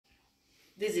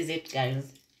This is it,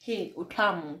 guys. Hey,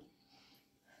 utamu.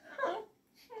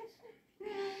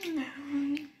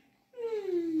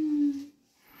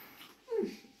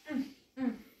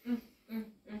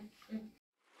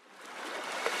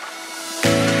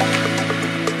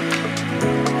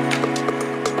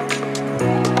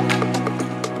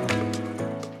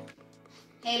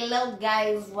 Hello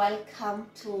guys, welcome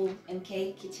to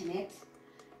MK Kitchenette.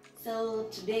 So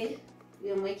today we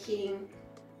are making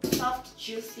soft,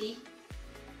 juicy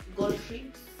gold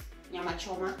ribs,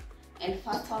 Nyamachoma, and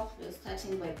first off we're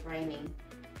starting by brining.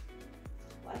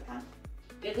 Welcome.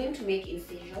 We're going to make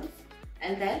incisions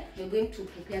and then we're going to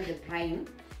prepare the brine.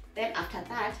 Then after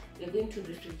that we're going to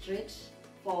refrigerate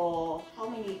for how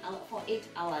many hours? For 8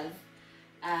 hours.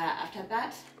 After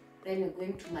that then we're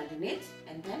going to marinate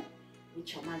and then we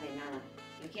choma the nyama.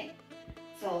 Okay,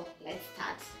 so let's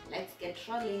start. Let's get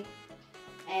rolling.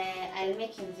 I'll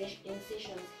make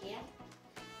incisions here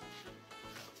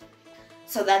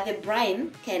so that the brine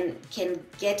can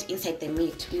get inside the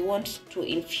meat. We want to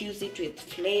infuse it with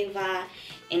flavor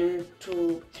and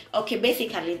to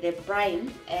basically the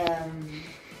brine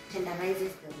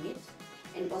tenderizes the meat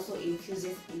and also infuses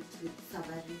it with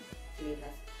savory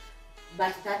flavors,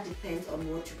 but that depends on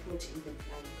what you put in the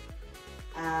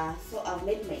brine. So I've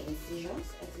made my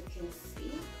incisions, as you can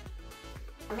see.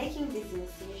 I'm making these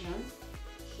incisions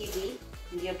hivi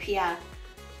ndio pia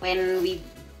when we,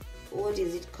 what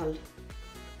is it called,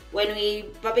 when we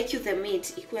barbecue the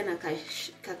meat ikuwe na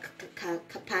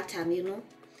ka pattern, you know,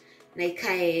 na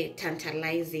ikae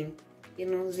tantalizing, you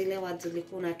know, zile words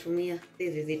ulikuwa unatumia.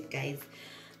 This is it, guys.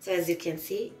 So as you can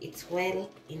see, it's well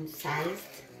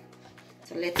incised.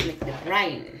 So let's make the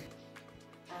brine.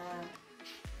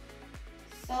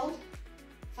 So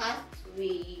first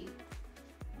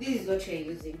this is what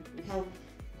we're using. We have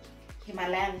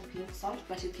Himalayan pink salt,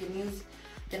 but you can use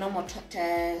the normal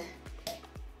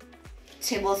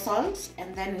table salt,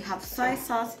 and then we have soy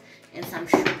sauce and some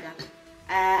sugar.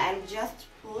 I'll just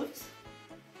put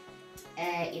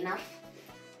enough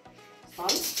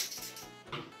salt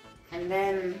and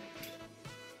then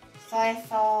soy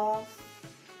sauce,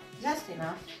 just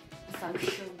enough, some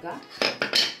sugar.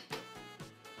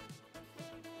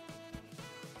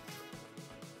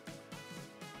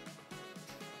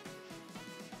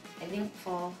 I think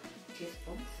 4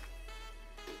 teaspoons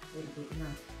will be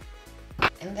enough.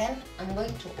 And then I'm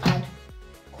going to add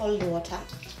cold water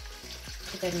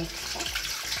to the mixture.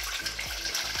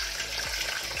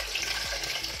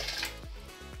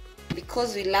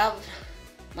 Because we love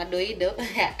madoido, I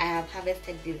have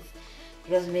harvested these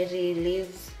rosemary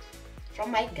leaves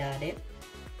from my garden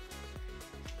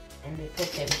and we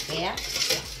put them there.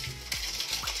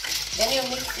 Then you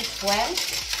mix it well.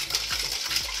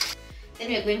 Then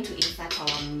we're going to insert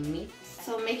our meat.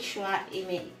 So make sure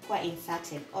it's quite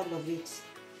inserted, all of it.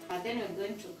 And then we're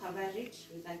going to cover it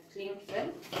with a cling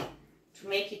film to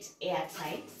make it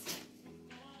airtight.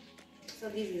 So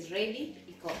this is ready.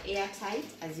 It's got airtight,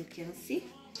 as you can see.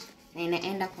 And I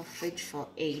end up a fridge for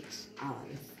 8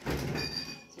 hours.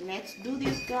 So let's do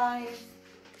this, guys.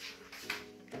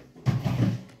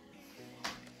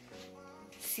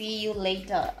 See you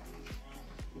later.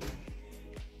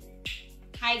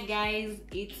 Hi guys,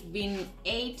 it's been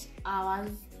 8 hours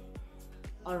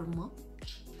or more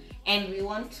and we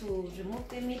want to remove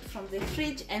the meat from the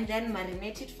fridge and then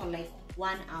marinate it for like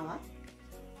 1 hour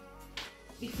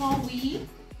before we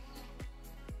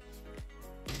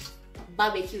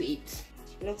barbecue it.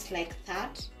 Looks like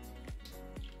that.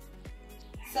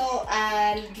 So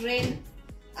I'll drain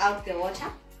out the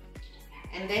water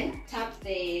and then tap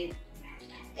the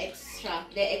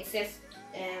excess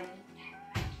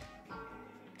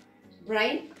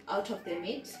brine out of the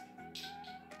meat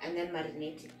and then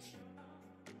marinate it.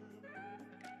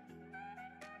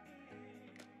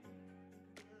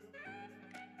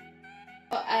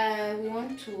 We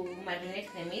want to marinate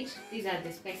the meat. These are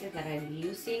the spices that I'll be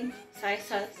using: soy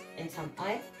sauce and some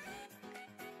oil.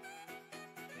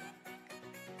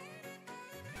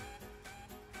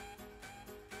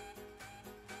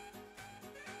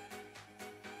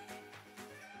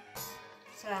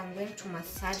 So I'm going to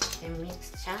massage the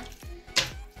mixture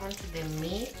onto the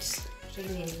meat,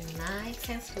 really nice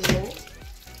and slow,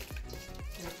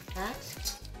 like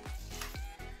that.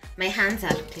 My hands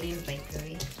are clean, by the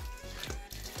way,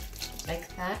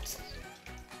 like that.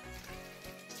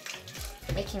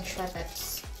 Making sure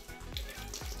that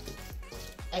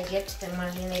I get the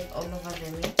marinade all over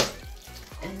the meat,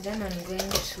 and then I'm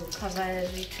going to cover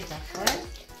it with a foil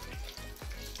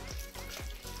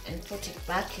and put it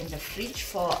back in the fridge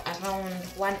for around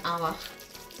 1 hour.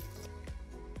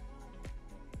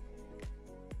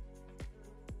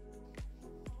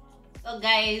 So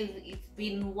guys, it's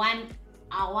been 1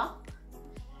 hour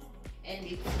and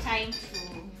it's time to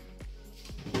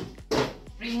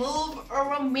remove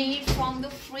our meat from the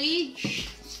fridge.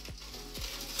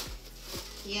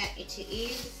 Here it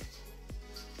is.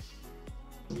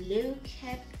 Look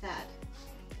at that.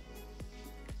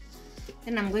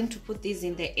 Then I'm going to put this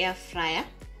in the air fryer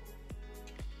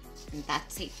and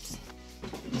that's it.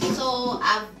 So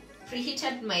I've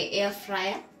preheated my air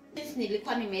fryer. Since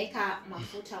nilikuwa nimeweka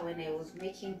mafuta when I was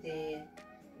making the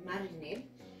marinade,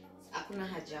 hakuna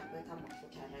haja ya kuweka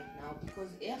mafuta right now because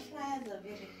air fryers are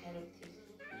very healthy.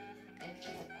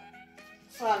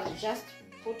 So I'll just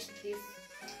put this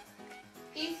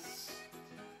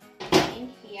in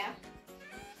here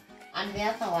and the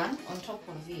other one on top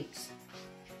of it,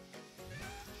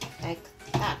 like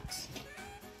that.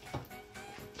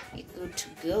 It's good to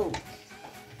go.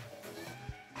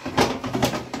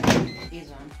 This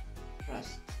one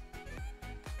first,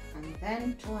 and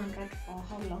then 200 for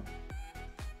how long?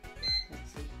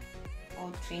 Let's see,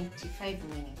 for 25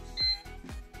 minutes.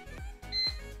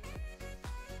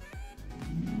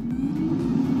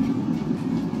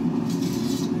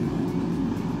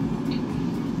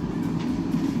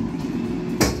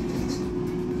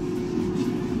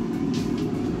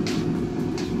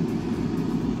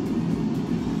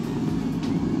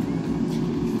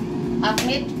 I've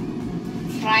made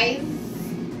fries.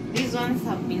 These ones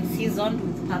have been seasoned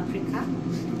with paprika,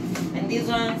 and these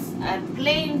ones are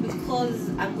plain because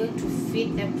I'm going to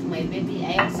feed them to my baby.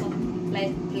 I also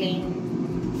like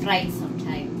plain fries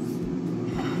sometimes.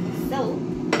 So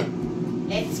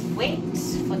let's wait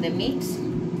for the meat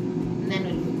and then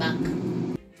we'll be back.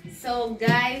 So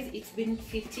guys, it's been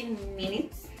 15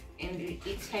 minutes and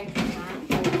it's time to turn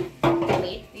the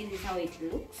meat. This is how it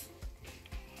looks.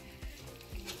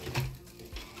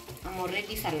 I'm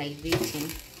already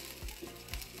salivating.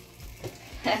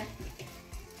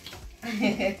 So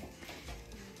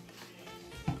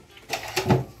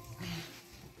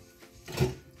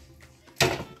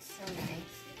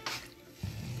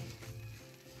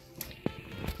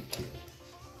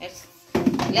nice.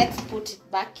 Let's put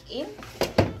it back in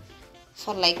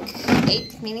for like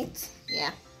 8 minutes.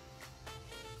 Yeah.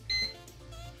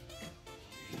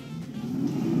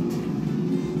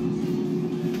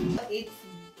 It's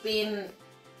been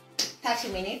 30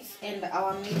 minutes and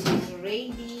our meat is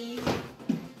ready.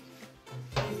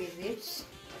 This is it.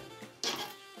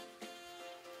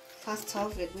 First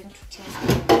off, we're going to test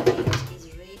if the meat is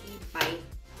ready by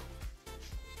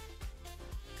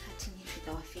cutting it with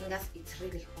our fingers. It's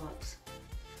really hot,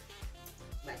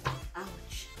 but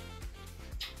ouch.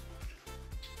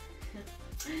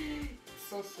 It's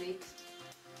so sweet.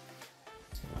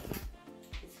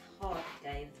 It's hot,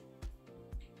 guys.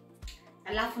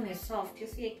 Alafu ni soft. You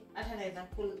see, hata naweza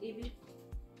pull hivi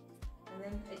and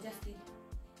then I just eat.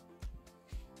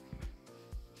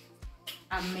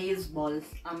 Amaze balls.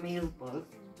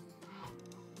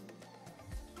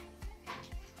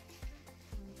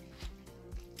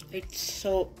 It's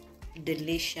so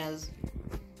delicious.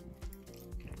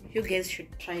 You guys should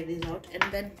try this out and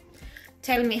then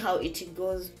tell me how it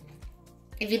goes.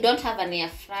 If you don't have an air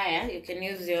fryer, you can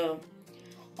use your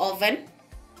oven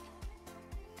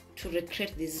to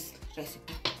recreate this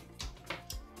recipe.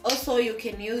 Also, you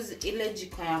can use ile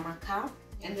jiko ya makaa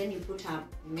and then you put a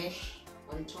mesh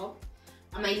on top.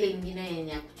 Ama ile ingine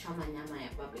yenye ya kuchoma nyama ya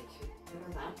barbecue. You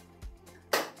know that?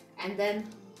 And then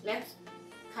let's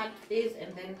cut this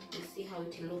and then you see how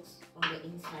it looks on the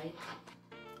inside.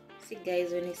 See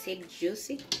guys, when I say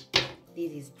juicy,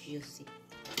 this is juicy.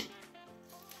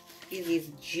 This is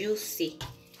juicy.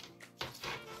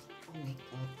 Oh my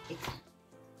god,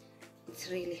 it's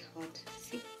really hot.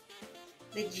 See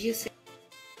the juicy.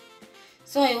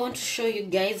 So I want to show you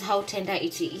guys how tender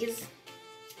it is.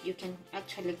 You can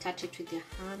actually cut it with your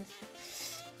hands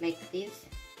like this.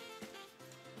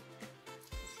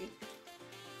 See?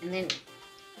 And then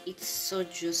it's so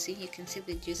juicy. You can see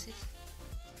the juices.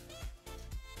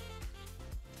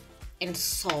 And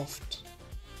soft.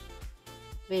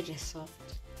 Very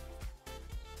soft.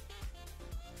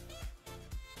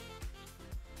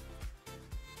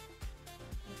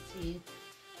 Let's see.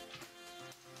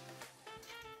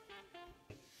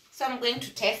 So I'm going to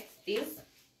test this.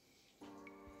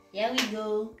 Here we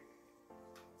go.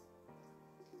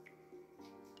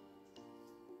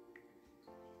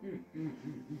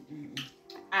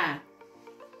 Ah.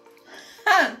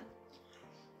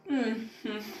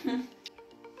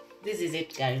 This is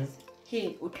it, guys.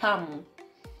 Hey, utamu.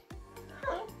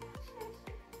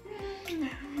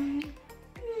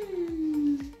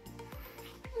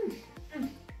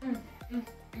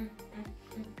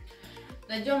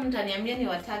 Najua mtaniambia ni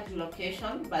watag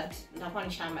location, but nitakuwa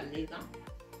nishamaliza.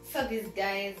 So this,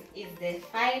 guys, is the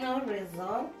final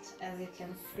result. As you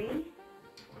can see,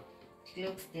 it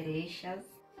looks delicious.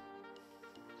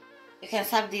 You can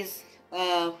serve this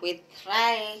with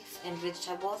rice and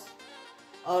vegetables,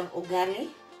 or ugali,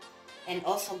 and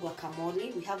also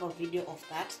guacamole. We have a video of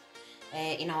that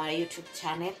in our YouTube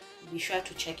channel. Be sure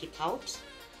to check it out.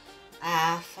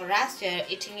 For us, we're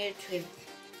eating it with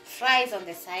fries on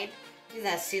the side. These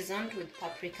are seasoned with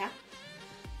paprika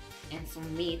and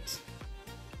some meat.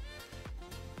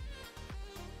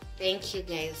 Thank you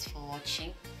guys for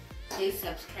watching. Please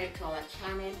subscribe to our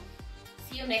channel.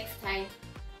 See you next time.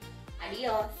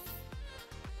 Adios.